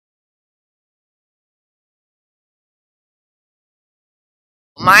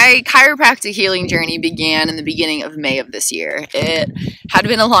My chiropractic healing journey began in the beginning of May of this year. It had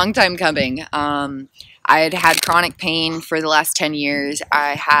been a long time coming. I had had chronic pain for the last 10 years.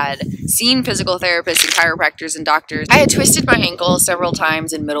 I had seen physical therapists and chiropractors and doctors. I had twisted my ankle several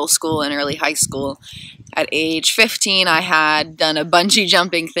times in middle school and early high school. At age 15, I had done a bungee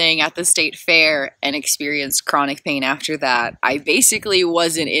jumping thing at the state fair and experienced chronic pain after that. I basically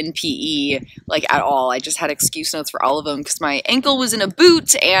wasn't in PE like at all. I just had excuse notes for all of them because my ankle was in a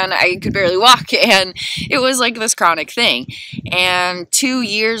boot and I could barely walk, and it was like this chronic thing. And 2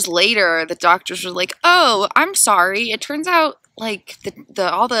 years later, the doctors were like, "Oh, I'm sorry. It turns out like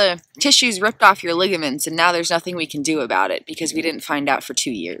all the tissues ripped off your ligaments, and now there's nothing we can do about it because we didn't find out for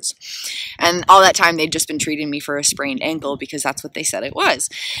 2 years." And all that time they'd just been treating me for a sprained ankle because that's what they said it was.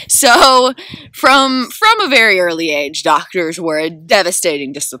 So from a very early age, doctors were a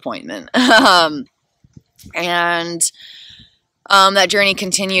devastating disappointment. That journey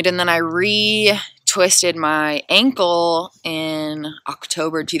continued, and then I twisted my ankle in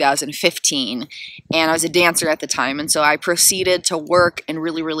October 2015, and I was a dancer at the time, and so I proceeded to work in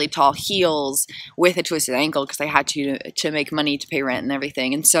really, really tall heels with a twisted ankle because I had to make money to pay rent and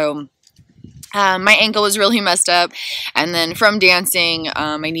everything. And so my ankle was really messed up, and then from dancing,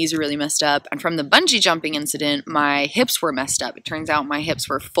 my knees were really messed up, and from the bungee jumping incident, my hips were messed up. It turns out my hips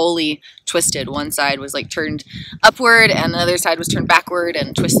were fully twisted. One side was like turned upward, and the other side was turned backward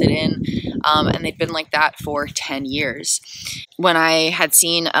and twisted in, and they'd been like that for 10 years. When I had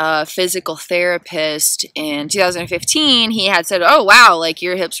seen a physical therapist in 2015, he had said, "Oh, wow, like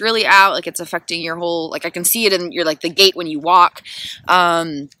your hip's really out, like it's affecting your whole, like I can see it in your, like the gait when you walk."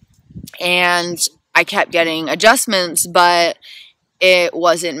 And I kept getting adjustments, but it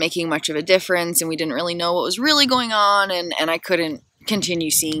wasn't making much of a difference, and we didn't really know what was really going on, and I couldn't continue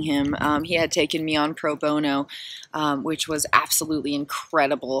seeing him. He had taken me on pro bono, which was absolutely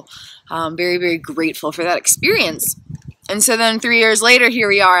incredible. Very, very grateful for that experience. And so then 3 years later, here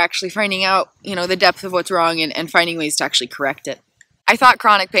we are actually finding out, the depth of what's wrong and finding ways to actually correct it. I thought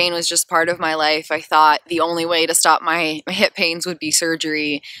chronic pain was just part of my life. I thought the only way to stop my hip pains would be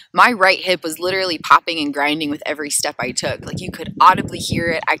surgery. My right hip was literally popping and grinding with every step I took. Like you could audibly hear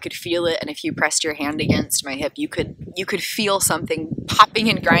it, I could feel it, and if you pressed your hand against my hip, you could feel something popping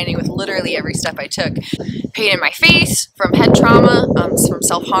and grinding with literally every step I took. Pain in my face from head trauma, from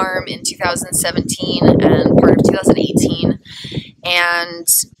self-harm in 2017 and part of 2018, and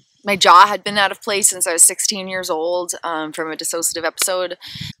my jaw had been out of place since I was 16 years old from a dissociative episode.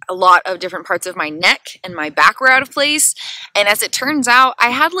 A lot of different parts of my neck and my back were out of place. And as it turns out,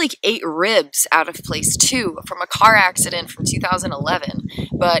 I had like 8 ribs out of place too from a car accident from 2011.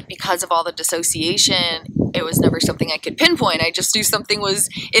 But because of all the dissociation, it was never something I could pinpoint. I just knew something was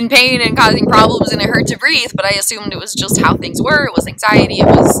in pain and causing problems and it hurt to breathe, but I assumed it was just how things were. It was anxiety. It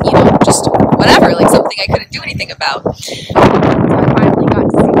was, just whatever, like something I couldn't do anything about. So I finally got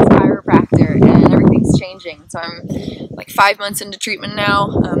to see this chiropractor, and everything's changing. So I'm like 5 months into treatment now.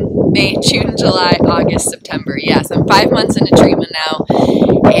 May, June, July, August, September. Yes, I'm 5 months into treatment now,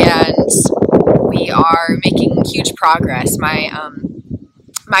 and we are making huge progress.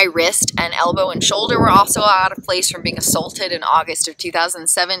 My wrist and elbow and shoulder were also out of place from being assaulted in August of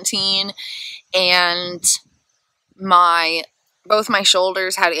 2017, and both my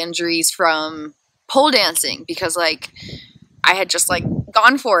shoulders had injuries from pole dancing because I had just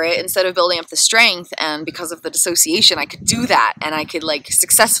gone for it instead of building up the strength, and because of the dissociation I could do that, and I could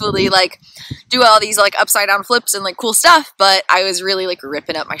successfully do all these upside down flips and cool stuff, but I was really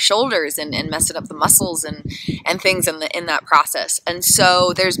ripping up my shoulders and messing up the muscles and things in that process. And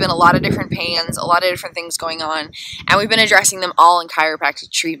so there's been a lot of different pains, a lot of different things going on, and we've been addressing them all in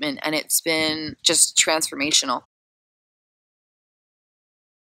chiropractic treatment, and it's been just transformational.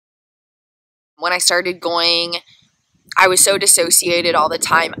 When I started going, I was so dissociated all the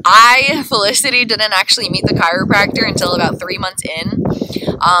time. Felicity, didn't actually meet the chiropractor until about 3 months in.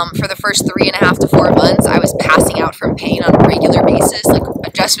 For the first 3.5 to 4 months, I was passing out from pain on a regular basis.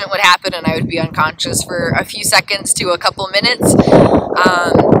 Adjustment would happen and I would be unconscious for a few seconds to a couple minutes.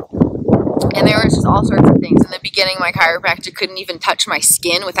 And there was just all sorts of things. In the beginning, my chiropractor couldn't even touch my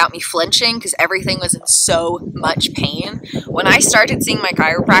skin without me flinching because everything was in so much pain. When I started seeing my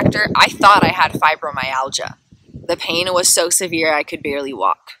chiropractor, I thought I had fibromyalgia. The pain was so severe I could barely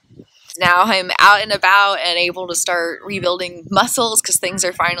walk. Now I'm out and about and able to start rebuilding muscles because things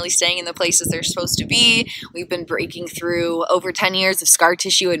are finally staying in the places they're supposed to be. We've been breaking through over 10 years of scar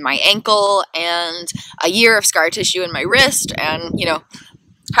tissue in my ankle and a year of scar tissue in my wrist, and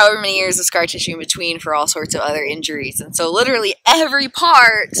however many years of scar tissue in between for all sorts of other injuries. And so literally every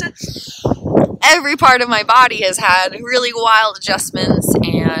part every part of my body has had really wild adjustments,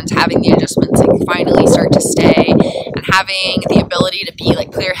 and having the adjustments like finally start to stay, and having the ability to be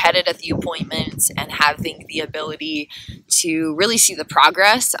like clear-headed at the appointments, and having the ability to really see the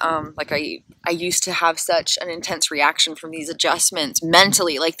progress. Like I used to have such an intense reaction from these adjustments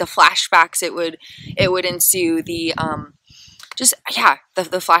mentally, like the flashbacks it would ensue, the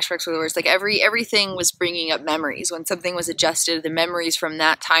flashbacks were the worst. Like everything was bringing up memories. When something was adjusted, the memories from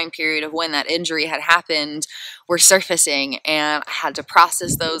that time period of when that injury had happened were surfacing, and I had to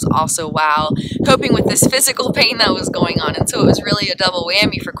process those also while coping with this physical pain that was going on. And so it was really a double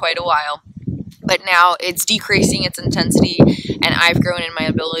whammy for quite a while. But now it's decreasing its intensity, and I've grown in my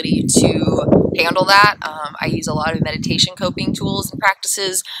ability to handle that. I use a lot of meditation coping tools and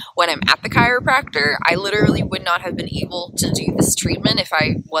practices when I'm at the chiropractor. I literally would not have been able to do this treatment if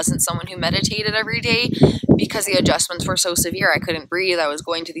I wasn't someone who meditated every day, because the adjustments were so severe. I couldn't breathe. I was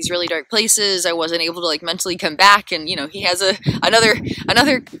going to these really dark places. I wasn't able to like mentally come back, and he has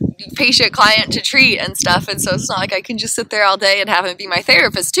another patient client to treat and stuff, and so it's not like I can just sit there all day and have him be my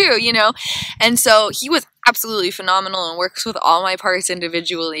therapist too, and so he was absolutely phenomenal and works with all my parts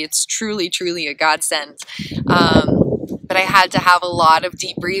individually. It's truly a godsend. But I had to have a lot of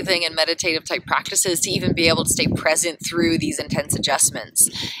deep breathing and meditative type practices to even be able to stay present through these intense adjustments,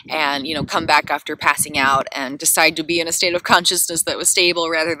 and come back after passing out and decide to be in a state of consciousness that was stable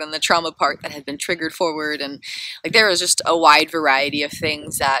rather than the trauma part that had been triggered forward. And like there was just a wide variety of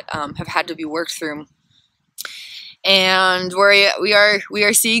things that have had to be worked through. And we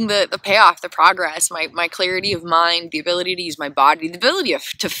are seeing the payoff, the progress, my clarity of mind, the ability to use my body, the ability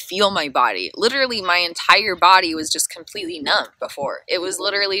to feel my body. Literally, my entire body was just completely numb before. It was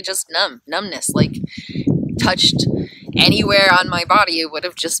literally just numbness. Like, touched anywhere on my body, it would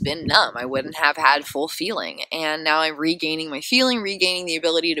have just been numb. I wouldn't have had full feeling. And now I'm regaining my feeling, regaining the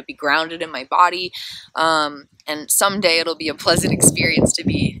ability to be grounded in my body. And someday it'll be a pleasant experience to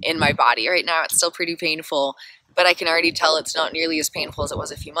be in my body. Right now, it's still pretty painful, but I can already tell it's not nearly as painful as it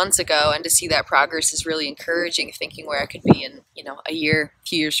was a few months ago, and to see that progress is really encouraging, thinking where I could be in, a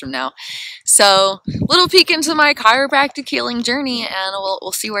few years from now. So, little peek into my chiropractic healing journey, and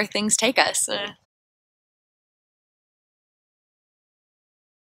we'll see where things take us.